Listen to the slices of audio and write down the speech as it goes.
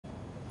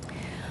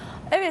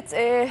Evet,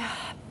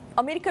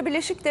 Amerika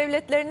Birleşik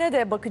Devletleri'ne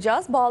de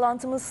bakacağız.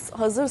 Bağlantımız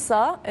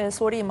hazırsa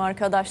sorayım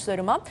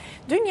arkadaşlarıma.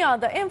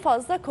 Dünyada en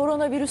fazla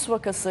koronavirüs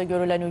vakası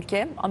görülen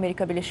ülke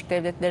Amerika Birleşik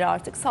Devletleri,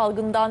 artık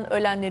salgından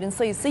ölenlerin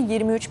sayısı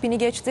 23 bini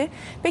geçti.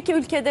 Peki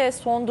ülkede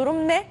son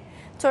durum ne?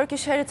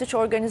 Turkish Heritage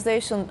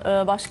Organization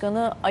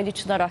Başkanı Ali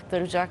Çınar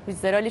aktaracak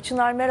bizlere. Ali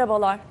Çınar,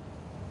 merhabalar.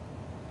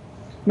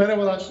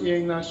 Merhabalar, iyi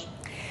yayınlar.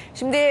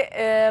 Şimdi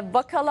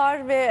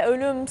vakalar ve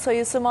ölüm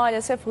sayısı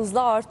maalesef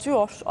hızla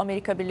artıyor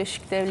Amerika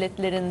Birleşik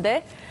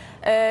Devletleri'nde.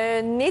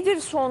 Nedir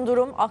son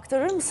durum?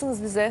 Aktarır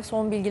mısınız bize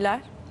son bilgiler?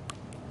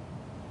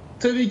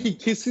 Tabii ki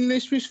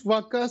kesinleşmiş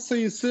vaka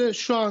sayısı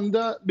şu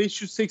anda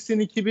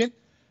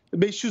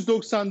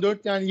 582.594,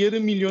 yani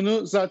yarım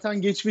milyonu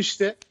zaten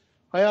geçmişti.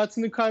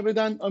 Hayatını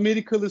kaybeden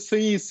Amerikalı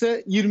sayı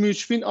ise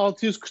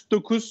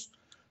 23.649.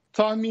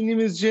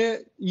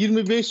 Tahminimizce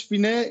 25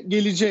 bine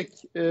gelecek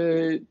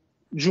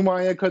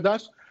Cuma'ya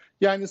kadar.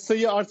 Yani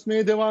sayı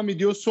artmaya devam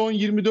ediyor. Son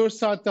 24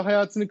 saatte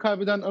hayatını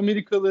kaybeden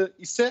Amerikalı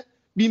ise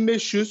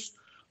 1500.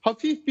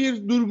 Hafif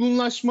bir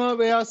durgunlaşma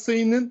veya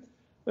sayının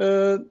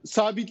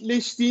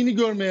sabitleştiğini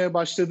görmeye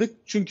başladık.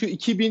 Çünkü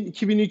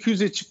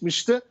 2000-2200'e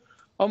çıkmıştı.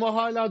 Ama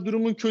hala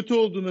durumun kötü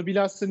olduğunu,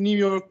 bilhassa New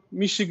York,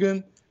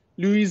 Michigan,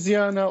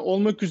 Louisiana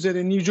olmak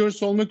üzere, New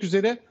Jersey olmak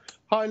üzere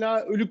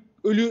hala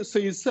ölü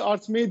sayısı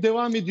artmaya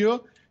devam ediyor.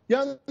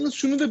 Yalnız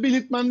şunu da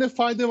belirtmemde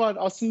fayda var.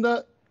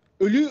 Aslında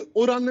ölü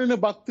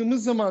oranlarına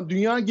baktığımız zaman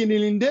dünya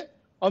genelinde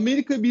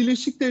Amerika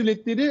Birleşik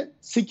Devletleri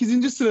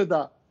 8.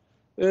 sırada.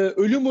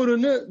 Ölüm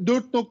oranı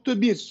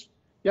 4.1.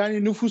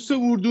 Yani nüfusa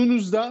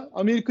vurduğunuzda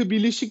Amerika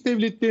Birleşik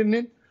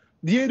Devletleri'nin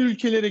diğer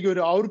ülkelere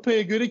göre,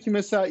 Avrupa'ya göre, ki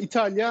mesela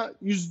İtalya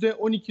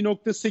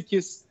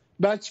 %12.8,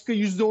 Belçika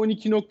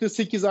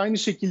 %12.8 aynı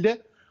şekilde.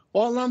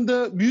 O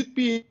anlamda büyük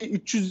bir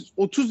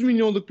 330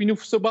 milyonluk bir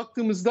nüfusa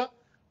baktığımızda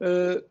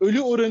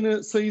ölü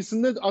oranı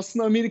sayısında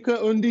aslında Amerika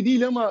önde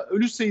değil ama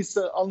ölü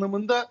sayısı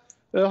anlamında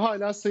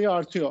hala sayı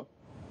artıyor.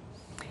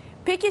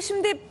 Peki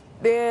şimdi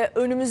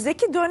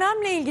önümüzdeki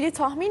dönemle ilgili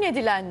tahmin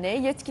edilen ne?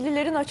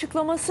 Yetkililerin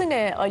açıklaması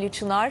ne Ali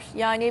Çınar?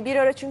 Yani bir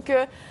ara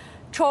çünkü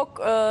çok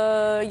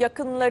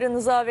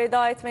yakınlarınıza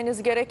veda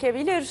etmeniz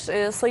gerekebilir,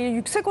 sayı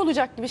yüksek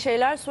olacak gibi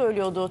şeyler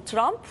söylüyordu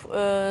Trump.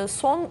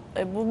 Son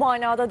bu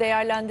manada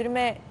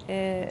değerlendirme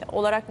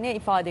olarak ne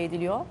ifade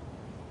ediliyor?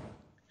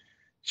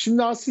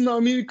 Şimdi aslında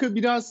Amerika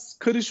biraz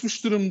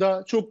karışmış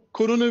durumda. Çok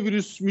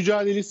koronavirüs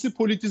mücadelesi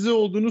politize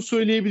olduğunu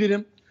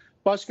söyleyebilirim.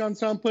 Başkan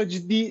Trump'a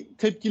ciddi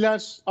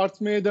tepkiler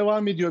artmaya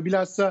devam ediyor.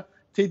 Bilhassa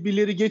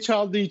tedbirleri geç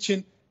aldığı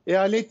için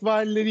eyalet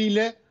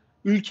valileriyle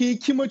ülkeyi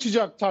kim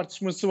açacak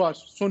tartışması var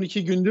son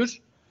 2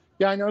 gündür.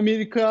 Yani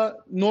Amerika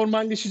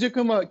normalleşecek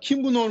ama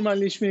kim bu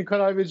normalleşmeye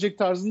karar verecek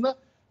tarzında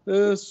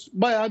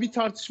bayağı bir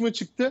tartışma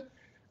çıktı.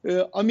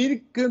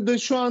 Amerika'da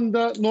şu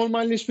anda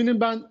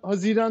normalleşmenin ben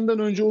Haziran'dan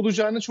önce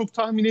olacağını çok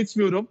tahmin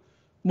etmiyorum.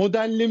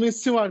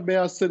 Modellemesi var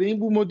Beyaz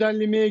Saray'ın. Bu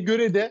modellemeye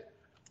göre de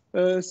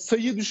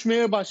sayı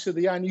düşmeye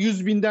başladı. Yani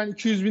 100 binden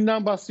 200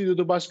 binden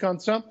bahsediyordu Başkan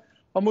Trump.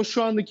 Ama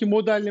şu andaki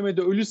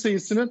modellemede ölü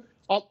sayısının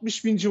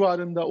 60 bin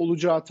civarında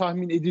olacağı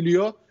tahmin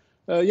ediliyor.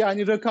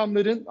 Yani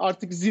rakamların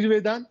artık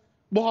zirveden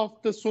bu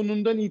hafta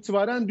sonundan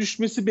itibaren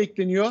düşmesi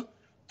bekleniyor.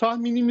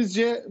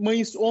 Tahminimizce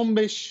Mayıs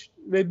 15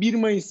 ve 1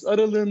 Mayıs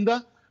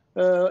aralığında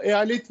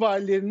eyalet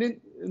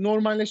valilerinin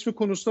normalleşme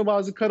konusunda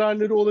bazı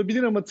kararları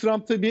olabilir ama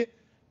Trump tabii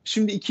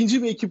şimdi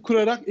ikinci bir ekip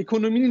kurarak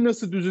ekonominin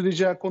nasıl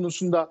düzeleceği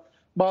konusunda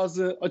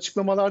bazı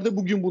açıklamalarda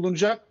bugün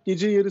bulunacak.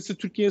 Gece yarısı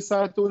Türkiye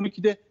saati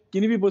 12'de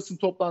yeni bir basın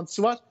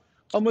toplantısı var.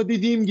 Ama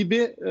dediğim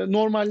gibi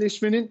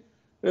normalleşmenin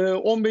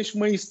 15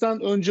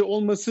 Mayıs'tan önce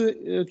olması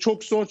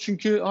çok zor,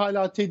 çünkü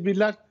hala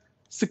tedbirler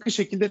sıkı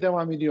şekilde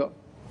devam ediyor.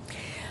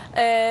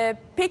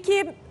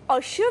 Peki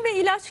aşı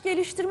ve ilaç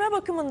geliştirme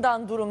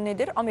bakımından durum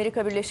nedir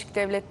Amerika Birleşik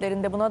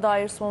Devletleri'nde? Buna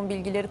dair son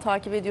bilgileri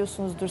takip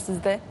ediyorsunuzdur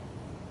siz de.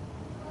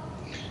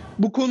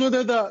 Bu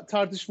konuda da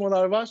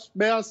tartışmalar var.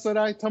 Beyaz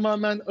Saray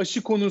tamamen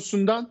aşı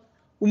konusundan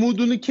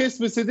umudunu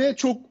kesmese de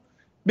çok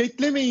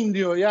beklemeyin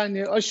diyor.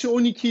 Yani aşı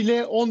 12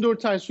 ile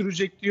 14 ay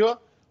sürecek diyor.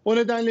 O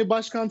nedenle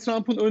Başkan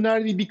Trump'ın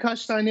önerdiği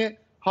birkaç tane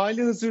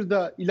hali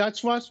hazırda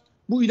ilaç var.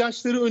 Bu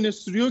ilaçları öne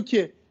sürüyor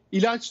ki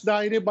ilaç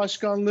daire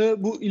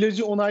başkanlığı bu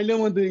ilacı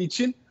onaylamadığı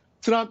için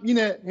Trump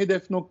yine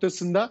hedef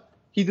noktasında.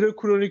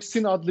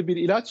 Hidrokloroksin adlı bir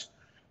ilaç.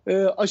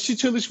 Aşı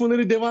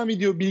çalışmaları devam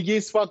ediyor. Bill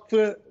Gates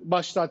Vakfı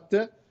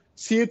başlattı.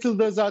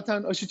 Seattle'da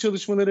zaten aşı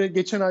çalışmaları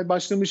geçen ay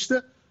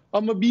başlamıştı.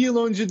 Ama bir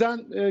yıl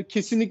önceden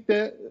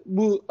kesinlikle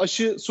bu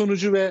aşı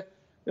sonucu ve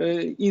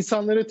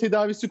insanlara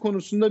tedavisi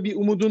konusunda bir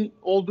umudun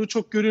olduğu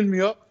çok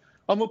görülmüyor.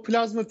 Ama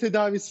plazma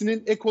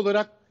tedavisinin ek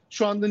olarak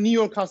şu anda New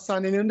York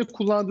hastanelerinde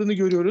kullandığını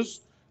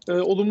görüyoruz.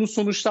 Olumlu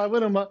sonuçlar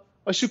var ama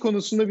aşı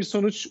konusunda bir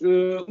sonuç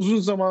uzun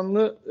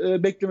zamanlı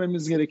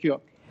beklememiz gerekiyor.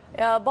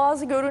 Ya,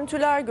 bazı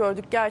görüntüler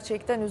gördük,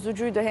 gerçekten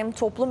üzücüydü. Hem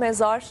toplu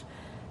mezar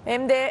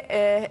hem de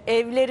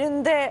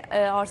evlerinde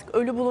artık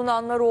ölü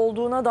bulunanlar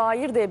olduğuna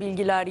dair de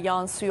bilgiler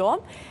yansıyor.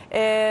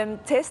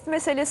 Test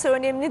meselesi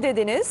önemli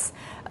dediniz.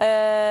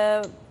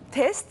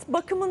 Test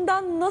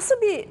bakımından nasıl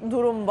bir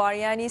durum var?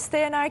 Yani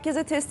isteyen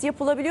herkese test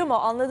yapılabiliyor mu?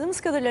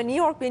 Anladığımız kadarıyla New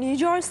York ve New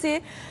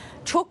Jersey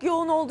çok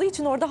yoğun olduğu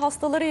için orada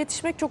hastalara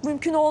yetişmek çok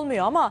mümkün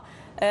olmuyor ama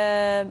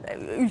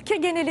ülke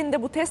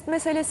genelinde bu test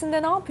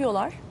meselesinde ne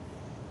yapıyorlar?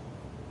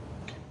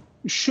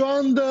 Şu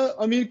anda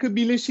Amerika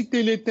Birleşik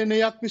Devletleri'ne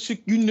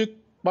yaklaşık günlük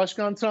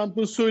Başkan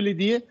Trump'ın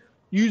söylediği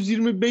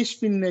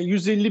 125 bin ile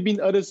 150 bin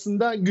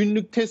arasında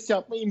günlük test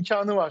yapma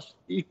imkanı var.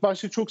 İlk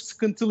başta çok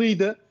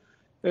sıkıntılıydı.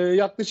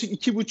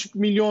 Yaklaşık 2,5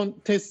 milyon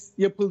test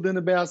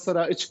yapıldığını Beyaz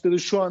Saray açıkladı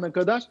şu ana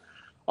kadar.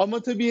 Ama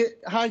tabii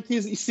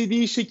herkes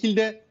istediği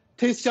şekilde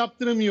test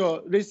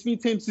yaptıramıyor. Resmi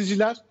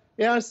temsilciler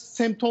eğer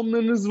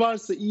semptomlarınız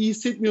varsa, iyi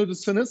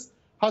hissetmiyorsanız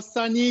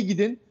hastaneye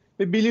gidin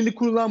ve belirli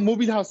kurulan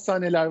mobil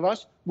hastaneler var.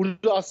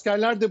 Burada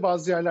askerler de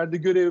bazı yerlerde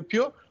görev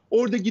yapıyor.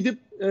 Orada gidip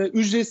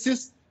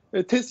ücretsiz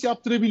test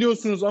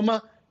yaptırabiliyorsunuz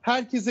ama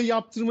herkese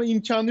yaptırma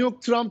imkanı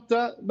yok. Trump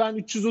da ben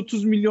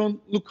 330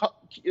 milyonluk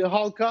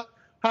halka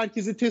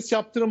herkese test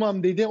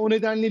yaptıramam dedi. O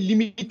nedenle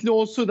limitli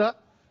olsa da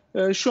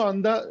şu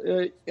anda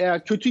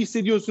eğer kötü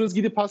hissediyorsunuz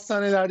gidip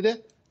hastanelerde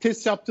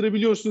test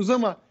yaptırabiliyorsunuz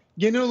ama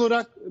genel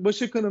olarak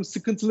Başak Hanım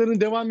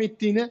sıkıntıların devam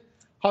ettiğini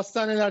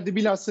hastanelerde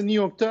bilhassa New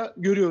York'ta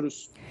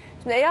görüyoruz.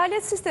 Şimdi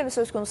eyalet sistemi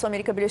söz konusu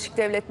Amerika Birleşik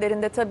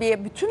Devletleri'nde tabii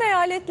bütün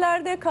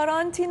eyaletlerde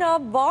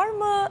karantina var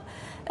mı?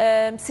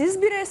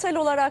 Siz bireysel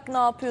olarak ne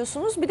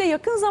yapıyorsunuz? Bir de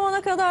yakın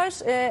zamana kadar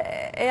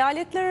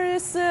eyaletler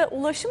arası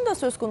ulaşım da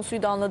söz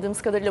konusuydu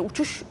anladığımız kadarıyla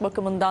uçuş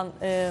bakımından,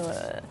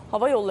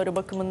 hava yolları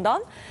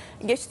bakımından.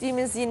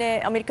 Geçtiğimiz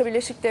yine Amerika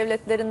Birleşik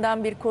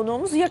Devletleri'nden bir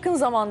konuğumuz yakın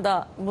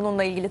zamanda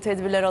bununla ilgili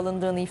tedbirler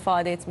alındığını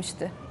ifade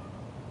etmişti.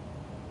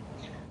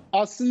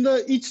 Aslında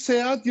iç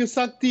seyahat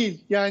yasak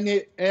değil.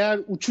 Yani eğer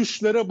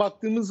uçuşlara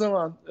baktığımız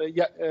zaman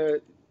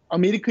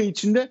Amerika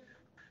içinde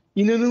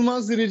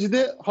inanılmaz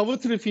derecede hava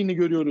trafiğini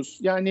görüyoruz.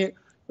 Yani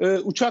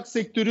uçak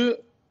sektörü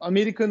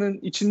Amerika'nın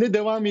içinde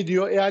devam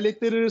ediyor.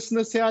 Eyaletler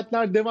arasında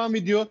seyahatler devam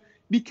ediyor.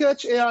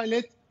 Birkaç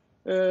eyalet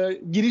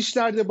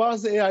girişlerde,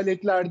 bazı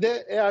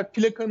eyaletlerde eğer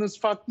plakanız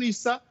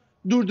farklıysa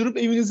durdurup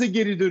evinize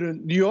geri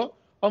dönün diyor.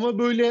 Ama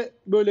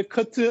böyle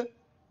katı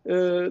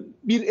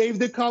bir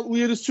evde kal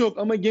uyarısı yok.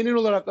 Ama genel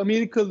olarak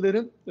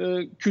Amerikalıların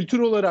kültür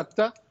olarak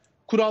da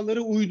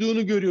kurallara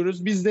uyduğunu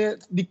görüyoruz. Biz de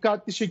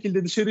dikkatli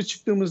şekilde dışarı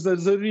çıktığımızda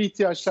zaruri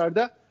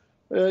ihtiyaçlarda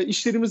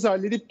işlerimizi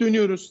halledip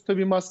dönüyoruz.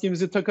 Tabii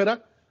maskemizi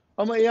takarak.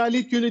 Ama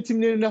eyalet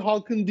yönetimlerine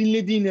halkın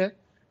dinlediğine,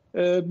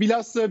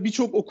 bilhassa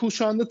birçok okul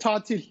şu anda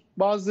tatil.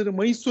 Bazıları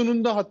Mayıs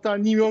sonunda hatta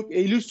New York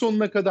Eylül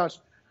sonuna kadar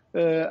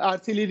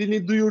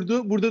ertelediğini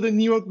duyurdu. Burada da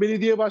New York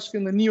Belediye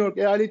Başkanı, New York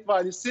Eyalet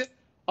Valisi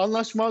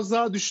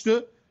anlaşmazlığa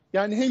düştü.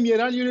 Yani hem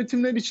yerel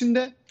yönetimler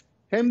içinde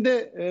hem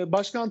de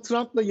Başkan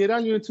Trump'la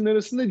yerel yönetimler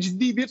arasında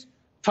ciddi bir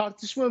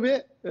tartışma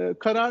ve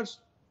karar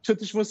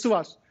çatışması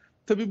var.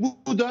 Tabii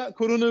bu da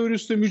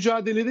koronavirüsle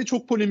mücadelede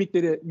çok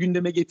polemikleri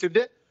gündeme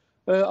getirdi.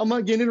 Ama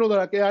genel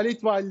olarak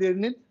eyalet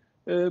valilerinin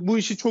bu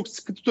işi çok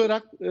sıkı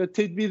tutarak,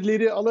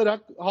 tedbirleri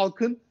alarak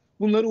halkın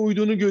bunlara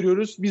uyduğunu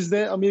görüyoruz. Biz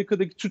de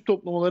Amerika'daki Türk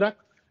toplumu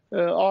olarak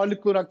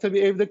ağırlıklı olarak tabii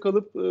evde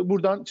kalıp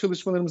buradan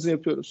çalışmalarımızı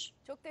yapıyoruz.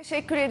 Çok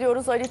teşekkür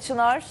ediyoruz Ali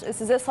Çınar.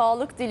 Size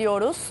sağlık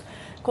diliyoruz.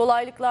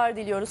 Kolaylıklar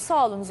diliyoruz.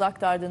 Sağ olun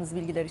aktardığınız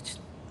bilgiler için.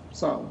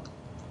 Sağ olun.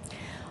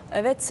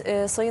 Evet,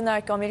 Sayın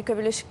Erk, Amerika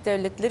Birleşik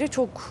Devletleri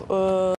çok